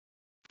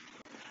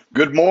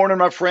Good morning,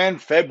 my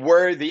friend.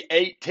 February the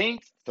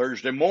 18th,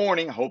 Thursday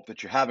morning. Hope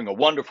that you're having a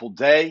wonderful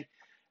day.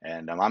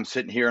 And I'm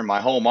sitting here in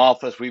my home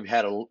office. We've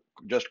had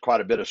just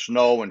quite a bit of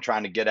snow and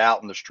trying to get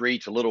out in the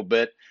streets a little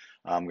bit.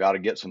 Got to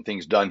get some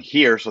things done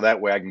here so that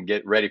way I can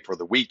get ready for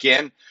the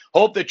weekend.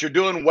 Hope that you're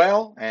doing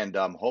well, and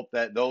hope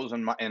that those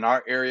in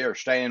our area are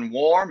staying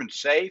warm and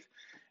safe.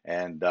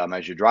 And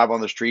as you drive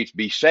on the streets,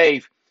 be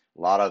safe.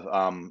 A lot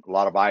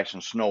of ice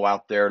and snow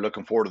out there.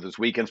 Looking forward to this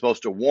weekend.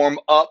 Supposed to warm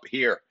up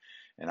here,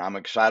 and I'm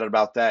excited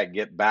about that.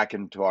 Get back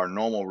into our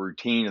normal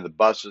routine of the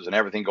buses and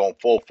everything going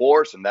full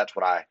force, and that's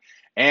what I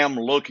am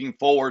looking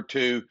forward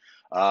to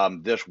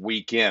this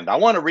weekend. I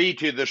want to read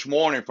to you this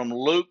morning from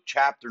Luke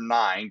chapter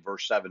 9,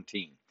 verse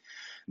 17.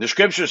 The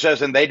scripture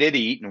says, "And they did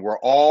eat and were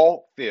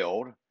all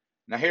filled."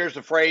 Now, here's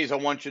the phrase I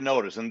want you to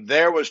notice. "And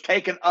there was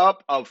taken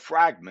up of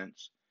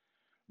fragments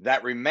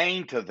that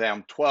remained to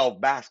them 12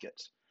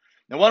 baskets."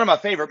 Now, one of my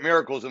favorite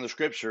miracles in the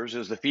scriptures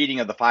is the feeding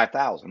of the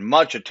 5,000.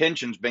 Much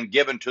attention's been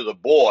given to the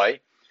boy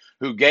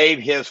who gave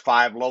his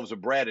 5 loaves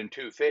of bread and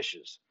 2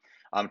 fishes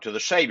to the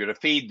Savior to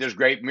feed this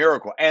great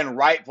miracle, and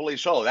rightfully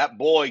so. That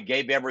boy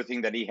gave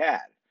everything that he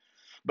had.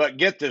 But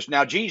get this,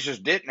 now Jesus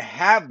didn't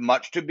have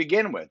much to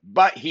begin with,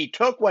 but he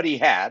took what he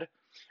had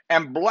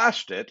and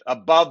blessed it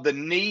above the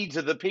needs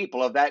of the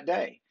people of that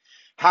day.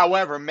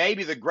 However,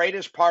 maybe the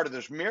greatest part of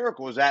this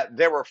miracle is that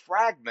there were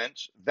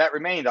fragments that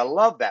remained. I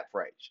love that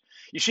phrase.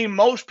 You see,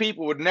 most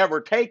people would never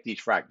take these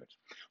fragments.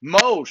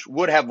 Most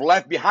would have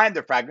left behind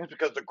the fragments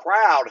because the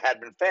crowd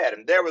had been fed,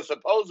 and there was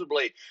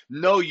supposedly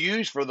no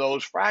use for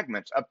those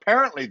fragments.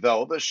 Apparently,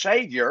 though, the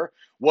Savior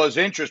was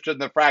interested in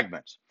the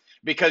fragments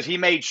because he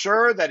made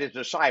sure that his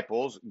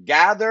disciples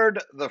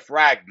gathered the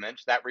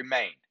fragments that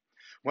remained.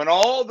 When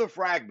all the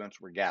fragments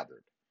were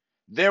gathered,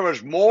 there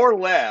was more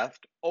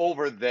left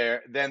over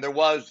there than there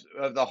was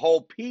of the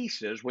whole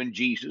pieces when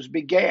Jesus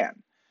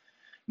began.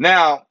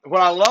 Now,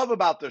 what I love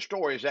about the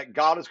story is that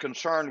God is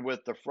concerned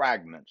with the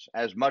fragments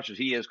as much as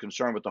he is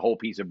concerned with the whole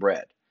piece of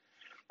bread.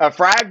 A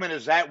fragment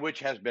is that which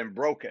has been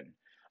broken.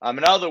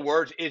 In other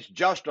words, it's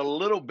just a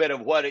little bit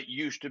of what it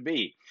used to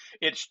be.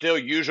 It's still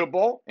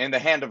usable in the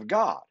hand of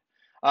God,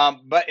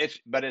 but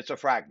it's a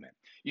fragment.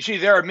 You see,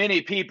 there are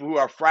many people who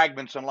are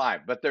fragments in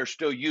life, but they're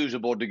still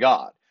usable to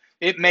God.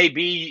 It may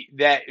be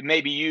that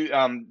maybe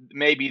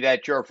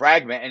that you're a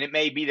fragment, and it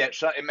may be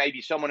that it may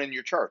be someone in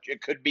your church.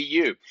 It could be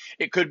you.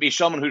 It could be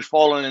someone who's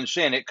fallen in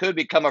sin. It could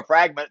become a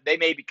fragment. They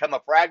may become a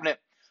fragment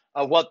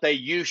of what they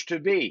used to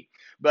be.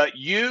 But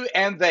you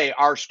and they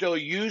are still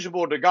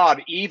usable to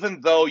God, even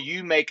though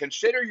you may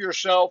consider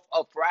yourself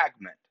a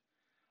fragment.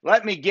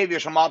 Let me give you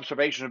some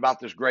observations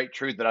about this great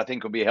truth that I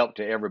think will be a help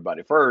to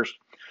everybody. First,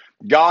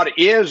 God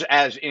is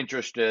as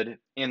interested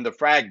in the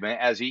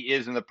fragment as he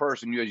is in the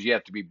person who has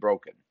yet to be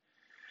broken.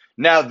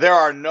 Now, there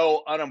are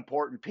no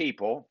unimportant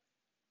people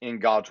in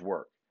God's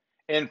work.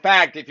 In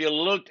fact, if you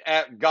looked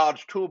at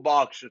God's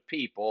toolbox of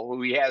people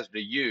who he has to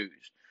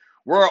use,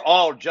 we're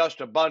all just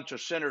a bunch of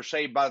sinners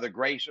saved by the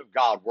grace of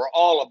God. We're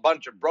all a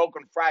bunch of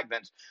broken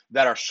fragments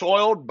that are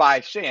soiled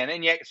by sin,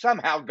 and yet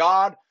somehow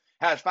God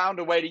has found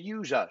a way to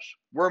use us.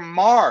 We're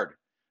marred,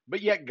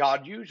 but yet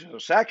God uses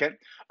us. Second,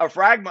 a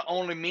fragment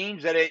only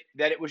means that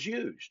it was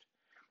used.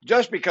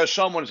 Just because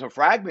someone's a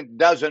fragment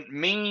doesn't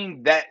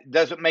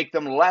make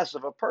them less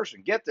of a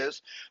person. Get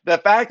this, the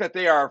fact that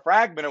they are a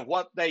fragment of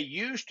what they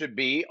used to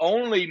be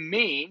only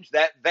means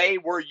that they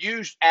were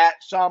used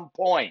at some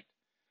point.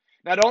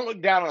 Now, don't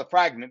look down on the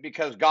fragment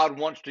because God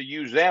wants to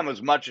use them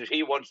as much as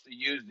he wants to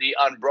use the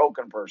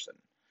unbroken person.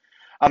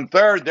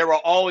 Third, there will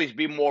always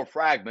be more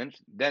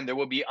fragments than there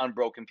will be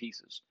unbroken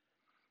pieces.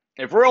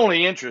 If we're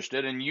only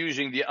interested in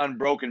using the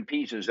unbroken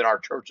pieces in our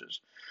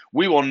churches,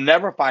 we will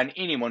never find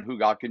anyone who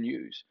God can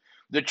use.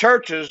 The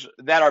churches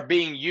that are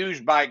being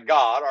used by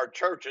God are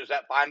churches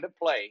that find a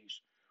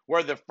place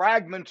where the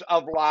fragments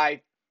of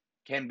life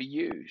can be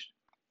used.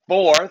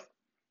 Fourth,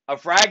 a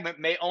fragment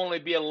may only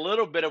be a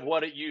little bit of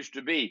what it used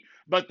to be,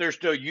 but they're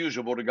still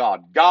usable to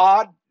God.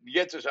 God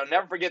gets us. I'll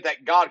never forget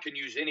that God can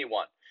use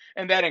anyone,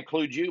 and that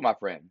includes you, my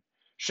friend.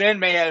 Sin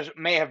may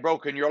have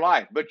broken your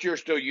life, but you're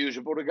still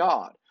usable to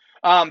God.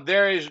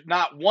 There is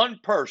not one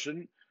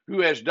person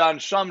who has done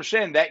some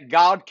sin that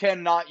God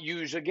cannot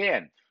use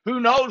again. Who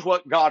knows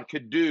what God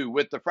could do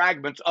with the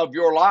fragments of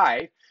your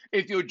life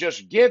if you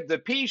just give the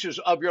pieces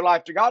of your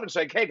life to God and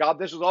say, "Hey, God,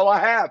 this is all I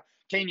have.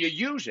 Can you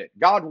use it?"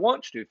 God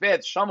wants to.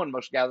 Fed, someone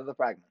must gather the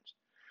fragments.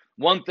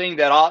 One thing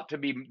that ought to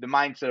be the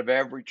mindset of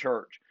every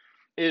church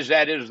is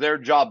that it is their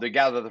job to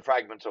gather the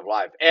fragments of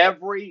life.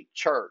 Every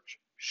church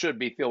should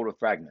be filled with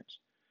fragments.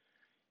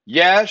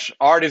 Yes,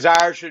 our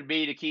desire should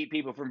be to keep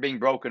people from being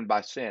broken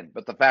by sin,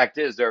 but the fact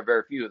is there are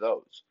very few of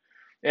those.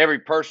 Every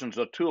person's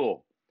a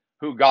tool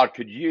who God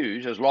could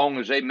use as long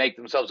as they make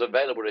themselves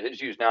available to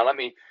his use. Now, let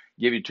me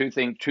give you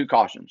two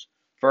cautions.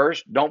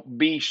 First, don't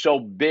be so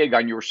big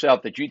on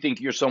yourself that you think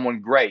you're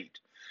someone great,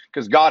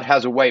 because God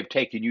has a way of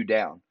taking you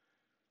down.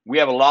 We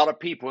have a lot of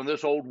people in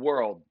this old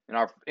world,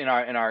 in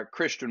our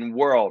Christian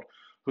world,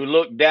 who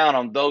look down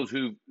on those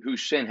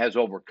whose sin has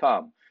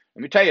overcome.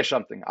 Let me tell you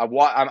something.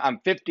 I'm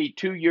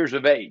 52 years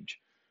of age.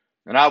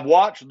 And I've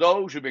watched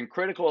those who've been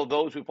critical of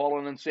those who've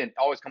fallen in sin. It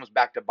always comes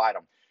back to bite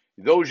them.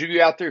 Those of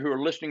you out there who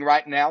are listening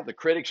right now, the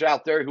critics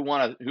out there who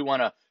want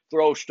to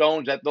throw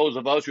stones at those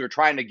of us who are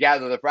trying to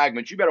gather the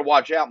fragments, you better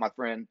watch out, my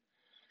friend.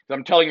 Because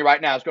I'm telling you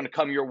right now, it's going to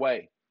come your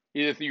way,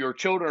 either through your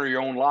children or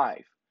your own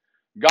life.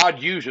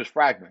 God uses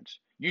fragments.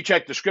 You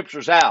check the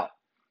scriptures out.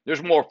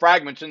 There's more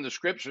fragments in the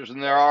scriptures than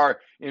there are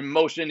in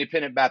most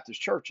independent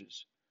Baptist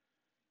churches.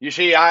 You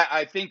see,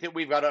 I think that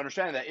we've got to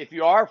understand that. If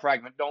you are a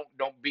fragment,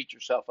 don't beat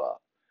yourself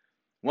up.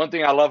 One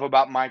thing I love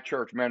about my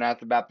church,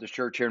 Maranatha Baptist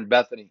Church here in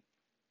Bethany,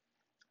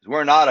 is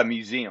we're not a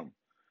museum.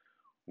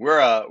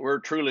 We're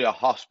truly a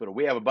hospital.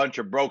 We have a bunch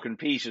of broken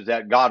pieces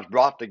that God's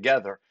brought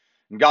together.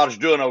 And God's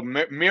doing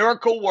a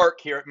miracle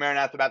work here at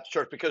Maranatha Baptist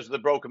Church because of the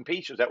broken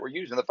pieces that we're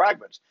using, the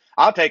fragments.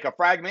 I'll take a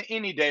fragment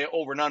any day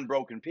over an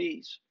unbroken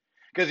piece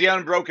because the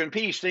unbroken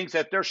piece thinks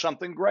that there's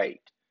something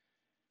great.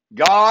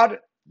 God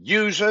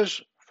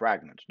uses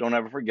fragments. Don't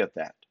ever forget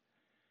that.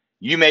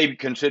 You may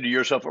consider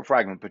yourself a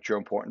fragment, but you're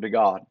important to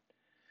God.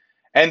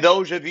 And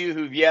those of you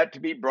who've yet to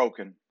be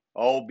broken,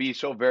 oh, be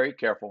so very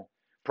careful.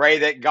 Pray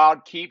that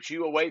God keeps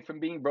you away from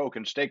being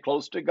broken. Stay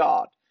close to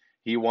God.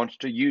 He wants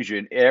to use you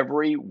in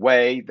every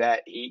way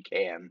that He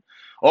can.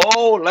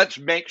 Oh, let's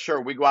make sure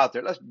we go out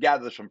there. Let's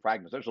gather some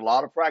fragments. There's a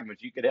lot of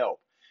fragments you could help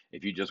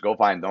if you just go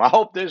find them. I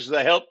hope this is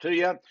a help to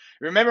you.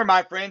 Remember,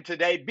 my friend,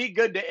 today, be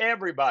good to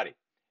everybody.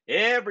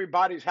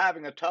 Everybody's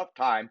having a tough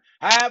time.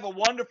 Have a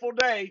wonderful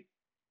day.